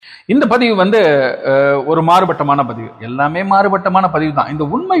இந்த பதிவு வந்து ஒரு மாறுபட்டமான பதிவு. எல்லாமே மாறுபட்டமான பதிவு தான். இந்த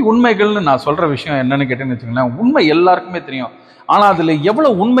உண்மைகள்னு நான் சொல்ற விஷயம் என்னன்னு கேட்டேன்னு வச்சுக்கோங்களேன், உண்மை எல்லாருக்குமே தெரியும். ஆனா அதுல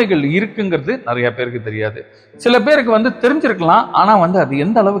எவ்வளவு உண்மைகள் இருக்குங்கிறது நிறைய பேருக்கு தெரியாது. சில பேருக்கு வந்து தெரிஞ்சிருக்கலாம், ஆனா வந்து அது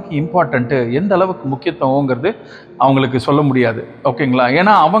எந்த அளவுக்கு இம்பார்ட்டன்ட், எந்த அளவுக்கு முக்கியத்துவங்கிறது அவங்களுக்கு சொல்ல முடியாது. ஓகேங்களா?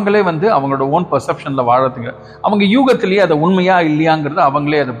 ஏன்னா அவங்களே வந்து அவங்களோட ஓன் பர்செப்ஷன்ல வாழறதுங்க, அவங்க யூகத்திலேயே அதை உண்மையா இல்லையாங்கிறது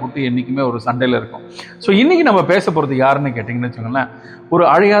அவங்களே அதை போட்டு என்னைக்குமே ஒரு சண்டையில இருக்கும். ஸோ இன்னைக்கு நம்ம பேச போறது யாருன்னு கேட்டீங்கன்னு வச்சுக்கோங்களேன், ஒரு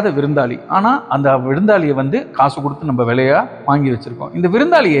அழையாத விருந்தாளி. ஆனா அந்த விருந்தாளியை வந்து காசு கொடுத்து நம்ம விலையா வாங்கி வச்சிருக்கோம். இந்த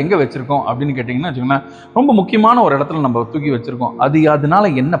விருந்தாளியை எங்க வச்சிருக்கோம் அப்படின்னு கேட்டீங்கன்னா வச்சுக்கோங்களேன், ரொம்ப முக்கியமான ஒரு இடத்துல நம்ம தூக்கி வச்சிருக்கோம். அதனால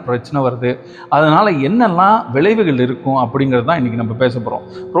என்ன பிரச்சனை வருது, அதனால என்னெல்லாம் விளைவுகள் இருக்கும் அப்படிங்கிறது தான் இன்னைக்கு நம்ம பேச போறோம்.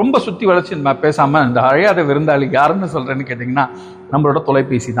 ரொம்ப சுத்தி வளைச்சு பேசாம இந்த அழையாத விருந்தாளி யாருன்னு சொல்றேன்னு கேட்டீங்கன்னா நம்மளோட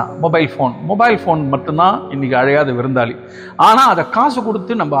தொலைபேசி தான். மொபைல் ஃபோன் மட்டும்தான் இன்னைக்கு அழையாத விருந்தாளி. ஆனா அதை காசு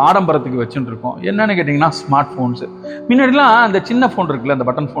கொடுத்து நம்ம ஆடம்பரத்துக்கு வச்சுட்டு இருக்கோம். என்னன்னு கேட்டீங்கன்னா ஸ்மார்ட் போன்ஸ். முன்னாடிலாம் அந்த சின்ன போன் இருக்குல்ல, அந்த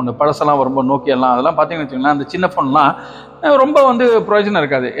பட்டன் போன் பழசெல்லாம் ரொம்ப நோக்கியெல்லாம் அதெல்லாம் பார்த்தீங்கன்னு வச்சுக்கோங்களேன், அந்த சின்ன போன்லாம் ரொம்ப வந்து பிரயோஜனம்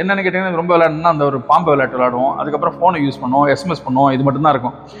இருக்காது. என்னன்னு கேட்டீங்கன்னா ரொம்ப விளையாடுனா அந்த ஒரு பாம்பு விளையாட்டு விளையாடுவோம், அதுக்கப்புறம் ஃபோனை யூஸ் பண்ணுவோம், எஸ்எம்எஸ் பண்ணுவோம், இது மட்டும் தான்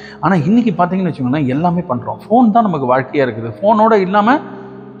இருக்கும். ஆனால் இன்னைக்கு பார்த்தீங்கன்னு வச்சுக்கோங்களேன், எல்லாமே பண்ணுறோம். ஃபோன் தான் நமக்கு வாழ்க்கையாக இருக்குது. ஃபோனோட இல்லாமல்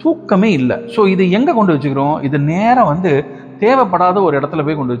தூக்கமே இல்லை. ஸோ இது எங்கே கொண்டு வச்சுக்கிறோம், இது நேரம் வந்து தேவைப்படாத ஒரு இடத்துல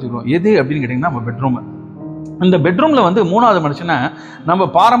போய் கொண்டு வச்சுக்கிறோம். எது அப்படின்னு கேட்டிங்கன்னா நம்ம பெட்ரூம். இந்த பெட்ரூமில் வந்து மூணாவது மனுஷனை நம்ம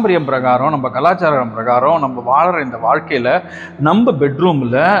பாரம்பரியம் பிரகாரம், நம்ம கலாச்சாரம் பிரகாரம் நம்ம வாழற இந்த வாழ்க்கையில் நம்ம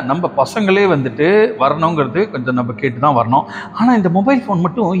பெட்ரூமில் நம்ம பசங்களே வந்துட்டு வரணுங்கிறது கொஞ்சம் நம்ம கேட்டு தான் வரணும். ஆனால் இந்த மொபைல் ஃபோன்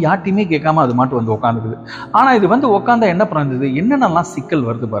மட்டும் யார்ட்டையுமே கேட்காம அது மட்டும் வந்து உட்காந்துக்குது. ஆனால் இது வந்து உட்காந்தா என்ன பண்ணுறது, என்னென்னலாம் சிக்கல்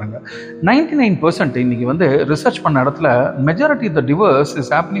வருது பாருங்கள். 99% இன்னைக்கு வந்து ரிசர்ச் பண்ண இடத்துல majority of the divorce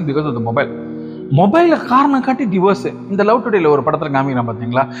is happening because of the மொபைல காரணம் காட்டி டிவோர்ஸ். இந்த லவ் டுடேல ஒரு படத்துல காமிக்கிறான்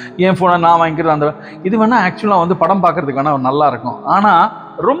பார்த்தீங்களா, என் போனை நான் வாங்கிக்கிறது. அந்த இது வேணா ஆக்சுவலா வந்து படம் பார்க்கறதுக்கு வேணா நல்லா இருக்கும். ஆனா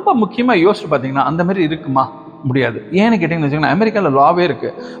ரொம்ப முக்கியமா யோசிச்சு பார்த்தீங்கன்னா அந்த மாதிரி இருக்குமா? முடியாது. ஏன்னு கேட்டீங்கன்னு வச்சுக்கோங்களேன், அமெரிக்காவில் லாவே இருக்கு.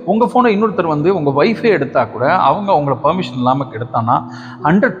 உங்க போனை இன்னொருத்தர் வந்து உங்க வைஃபை எடுத்தா கூட அவங்க உங்களை பெர்மிஷன் இல்லாமல் எடுத்தானா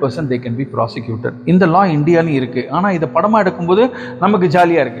 100% they can be prosecuted. இந்த லா இந்தியாலையும் இருக்கு. ஆனா இதை படமா எடுக்கும்போது நமக்கு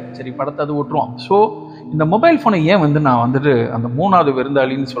ஜாலியா இருக்கு. சரி, படத்தை அது விட்டுருவோம். ஸோ இந்த மொபைல் ஃபோனை ஏன் வந்து நான் வந்துட்டு அந்த மூணாவது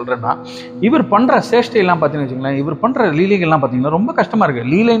விருந்தாளின்னு சொல்றேன்னா, இவர் பண்ற சேஷ்டையெல்லாம் பார்த்தீங்கன்னு வச்சுக்கோங்களேன், இவர் பண்ற லீலைகள்லாம் பார்த்தீங்கன்னா ரொம்ப கஷ்டமா இருக்கு.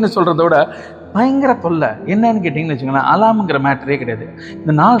 லீலைன்னு சொல்றத விட பயங்கர தொல்லை. என்னன்னு கேட்டீங்கன்னு வச்சுக்கோங்களேன், அலாமுங்கிற மேட்டரே கிடையாது.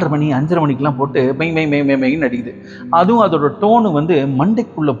 இந்த 4:30 மணி 5:30 மணிக்கெல்லாம் போட்டு மெய்ன்னு அடிக்குது. அதுவும் அதோட டோனு வந்து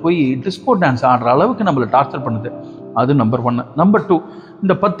மண்டைக்குள்ள போய் டிஸ்கோ டான்ஸ் ஆடுற அளவுக்கு நம்மளை டார்ச்சர் பண்ணுது. அது நம்பர் 1. நம்பர் 2,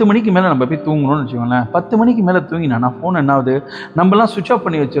 இந்த 10 மணிக்கு மேலே நம்ம போய் தூங்கணும்னு வச்சுக்கோங்களேன். 10 மணிக்கு மேலே தூங்கினா ஃபோன் என்னாவது, நம்மலாம் சுவிட்ச் ஆஃப்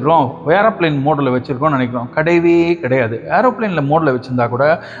பண்ணி வச்சிடறோம், ஏரோப்ளைன் மோடில் வச்சிருக்கோம்னு நினைக்கிறோம். கிடையவே கிடையாது. ஏரோப்ளைனில் மோடில் வச்சிருந்தா கூட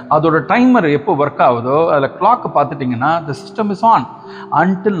அதோட டைமர் எப்போ ஒர்க் ஆகுதோ அதில் கிளாக் பார்த்துட்டிங்கன்னா the system is on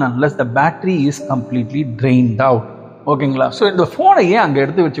until unless the battery is completely drained out. ஓகேங்களா? ஸோ இந்த ஃபோனை ஏன் அங்கே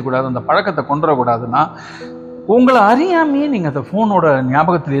எடுத்து வச்சுக்கூடாது, அந்த பழக்கத்தை கொண்டு வரக்கூடாதுன்னா, உங்களை அறியாமையே நீங்கள் அந்த ஃபோனோட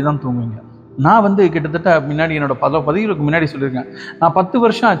ஞாபகத்திலே தான் தூங்குவீங்க. நான் வந்து கிட்டத்தட்ட முன்னாடி என்னோட பதிவுக்கு முன்னாடி சொல்லியிருக்கேன், நான் 10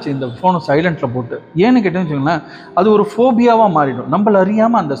 வருஷம் ஆச்சு இந்த ஃபோனை சைலண்டில் போட்டு. ஏன்னு கேட்டேன்னு வச்சுக்கோங்களேன், அது ஒரு ஃபோபியாவாக மாறிடும். நம்மள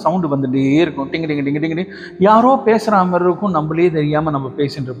அறியாமல் அந்த சவுண்டு வந்துட்டே இருக்கும். டிங்கு டிங்கு டிங்கு டிங்கு யாரோ பேசுகிற மாதிரி இருக்கும், நம்மளே தெரியாமல் நம்ம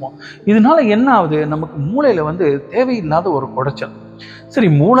பேசிட்டு இருப்போம். இதனால என்ன ஆகுது, நமக்கு மூளையில் வந்து தேவையில்லாத ஒரு குடைச்சல். சரி,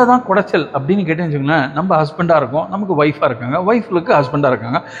 மூளை தான் குடைச்சல் அப்படின்னு கேட்டேன்னு வச்சுக்கோங்களேன், நம்ம ஹஸ்பண்டாக இருக்கோம், நமக்கு ஒய்ஃபாக இருக்காங்க, ஒய்ஃபுக்கு ஹஸ்பண்டாக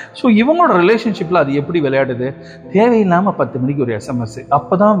இருக்காங்க. ஸோ இவங்களோட ரிலேஷன்ஷிப்பில் அது எப்படி விளையாடுது, தேவையில்லாமல் 10 மணிக்கு ஒரு எஸ்எம்எஸ்.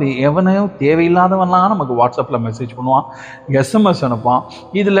 அப்போ தான் எவனையோ தேவையில்லாதவன்லாம் நமக்கு வாட்ஸ்அப்பில் மெசேஜ் பண்ணுவான், எஸ்எம்எஸ் அனுப்பான்.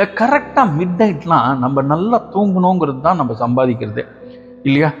 இதில் கரெக்டாக மிட் நைட்லாம் நம்ம நல்லா தூங்கணுங்கிறது தான் நம்ம சம்பாதிக்கிறது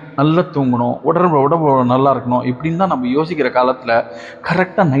இல்லையா? நல்லா தூங்கணும், உடம்பு நல்லா இருக்கணும், இப்படின்னு தான் நம்ம யோசிக்கிற காலத்தில்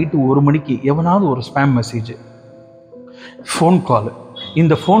கரெக்டாக நைட்டு 1 மணிக்கு எவனாவது ஒரு ஸ்பேம் மெசேஜ், ஃபோன் கால்.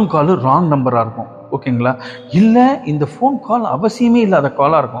 இந்த ஃபோன் கால் ராங் நம்பராக இருக்கும். ஓகேங்களா? இல்லை, இந்த ஃபோன் கால் அவசியமே இல்லாத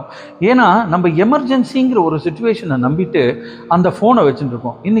காலாக இருக்கும். ஏன்னா நம்ம எமர்ஜென்சிங்கிற ஒரு சுச்சுவேஷனை நம்பிட்டு அந்த ஃபோனை வச்சுட்டு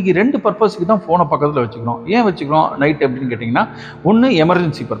இருக்கோம். இன்றைக்கி 2 பர்பஸுக்கு தான் ஃபோனை பக்கத்தில் வச்சுக்கிறோம். ஏன் வச்சுக்கிறோம் நைட் அப்படின்னு கேட்டிங்கன்னா, ஒன்று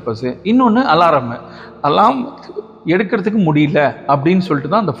எமர்ஜென்சி பர்பஸு, இன்னொன்று அலாம் எடுக்கிறதுக்கு முடியல அப்படின்னு சொல்லிட்டு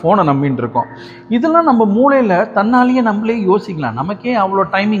தான் அந்த ஃபோனை நம்பின்னு இருக்கோம். இதெல்லாம் நம்ம மூளையில் தன்னாலேயே நம்மளே யோசிக்கலாம். நமக்கே அவ்வளோ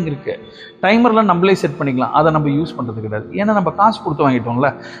டைமிங் இருக்குது, டைமர்லாம் நம்மளே செட் பண்ணிக்கலாம். அதை நம்ம யூஸ் பண்ணுறது கிடையாது. ஏன்னா நம்ம காசு கொடுத்து வாங்கிட்டோம்ல.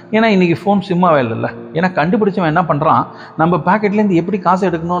 ஏன்னா இன்றைக்கி ஃபோன் சிம்மாவே இல்லைல்ல. ஏன்னா கண்டுபிடிச்சவன் என்ன பண்ணுறான், நம்ம பேக்கெட்லேருந்து எப்படி காசு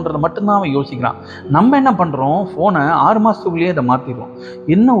எடுக்கணுன்றதை மட்டும்தான் அவன் யோசிக்கிறான். நம்ம என்ன பண்ணுறோம், ஃபோனை 6 மாதத்துக்குள்ளேயே அதை மாற்றிடுறோம்.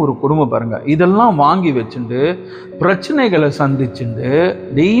 என்ன ஒரு கொடுமை பாருங்கள். இதெல்லாம் வாங்கி வச்சுட்டு பிரச்சனைகளை சந்திச்சுட்டு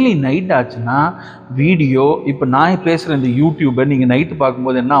டெய்லி நைட் ஆச்சுன்னா வீடியோ, இப்போ நான் பேசுகிற இந்த யூடியூபை நீங்கள் நைட்டு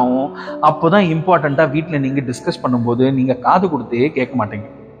பார்க்கும்போது என்ன ஆகும், அப்போ தான் இம்பார்ட்டண்ட்டாக வீட்டில் நீங்கள் டிஸ்கஸ் பண்ணும்போது நீங்கள் காது கொடுத்தே கேட்க மாட்டீங்க.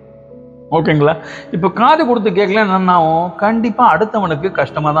 ஓகேங்களா? இப்போ காது கொடுத்து கேட்கல என்ன ஆகும், கண்டிப்பாக அடுத்தவனுக்கு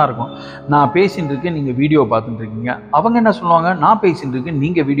கஷ்டமாக தான் இருக்கும். நான் பேசிட்டு இருக்கேன், நீங்கள் வீடியோ பார்த்துட்டு இருக்கீங்க. அவங்க என்ன சொல்லுவாங்க, நான் பேசிட்டு இருக்கேன்,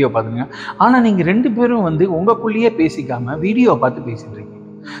 நீங்கள் வீடியோ பார்த்துருங்க. ஆனால் நீங்கள் 2 பேரும் வந்து உங்களுக்குள்ளேயே பேசிக்காமல் வீடியோ பார்த்து பேசிட்டு இருக்கீங்க.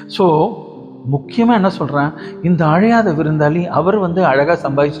 ஸோ முக்கியமாக என்ன சொல்கிறேன், இந்த அழையாத விருந்தாளி அவர் அழகாக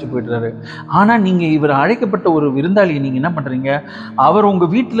சம்பாதிச்சுட்டு போய்ட்டுறாரு. ஆனால் நீங்கள் இவர் அழைக்கப்பட்ட ஒரு விருந்தாளி நீங்கள் என்ன பண்ணுறீங்க, அவர்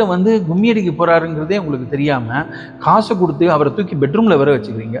உங்கள் வீட்டில் கும்மி அடிக்க போகிறாருங்கிறதே உங்களுக்கு தெரியாமல் காசை கொடுத்து அவரை தூக்கி பெட்ரூமில் வர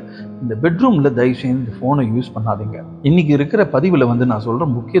வச்சுக்கிறீங்க. இந்த பெட்ரூமில் தயவுசெய்து இந்த ஃபோனை யூஸ் பண்ணாதீங்க. இன்றைக்கி இருக்கிற பதிவில் நான் சொல்கிற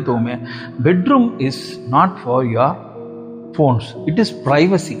முக்கியத்துவமே, bedroom is not for your phones, it is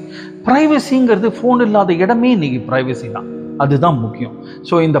privacy. ப்ரைவசிங்கிறது phone இல்லாத இடமே இன்றைக்கி ப்ரைவசி தான். அதுதான் முக்கியம்.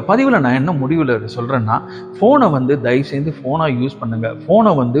 ஸோ இந்த பதிவில் நான் என்ன முடிவில் சொல்கிறேன்னா, ஃபோனை தயவுசெய்து ஃபோனாக யூஸ் பண்ணுங்கள்.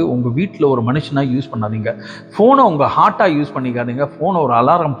 ஃபோனை உங்கள் வீட்டில் ஒரு மனுஷனாக யூஸ் பண்ணாதீங்க. ஃபோனை உங்கள் ஹார்ட்டாக யூஸ் பண்ணிக்காதீங்க. ஃபோனை ஒரு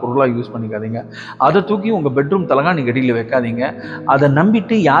அலாரம் பொருளாக யூஸ் பண்ணிக்காதீங்க. அதை தூக்கி உங்கள் பெட்ரூம் தலகாணி கடியில் வைக்காதீங்க. அதை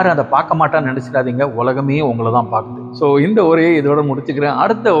நம்பிட்டு யாரும் அதை பார்க்க மாட்டான்னு நினச்சிடாதீங்க. உலகமே உங்களை தான் பார்க்குது. ஸோ இந்த இதோட முடிச்சுக்கிறேன்.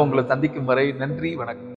 அடுத்த உங்களை சந்திக்கும் வரை நன்றி, வணக்கம்.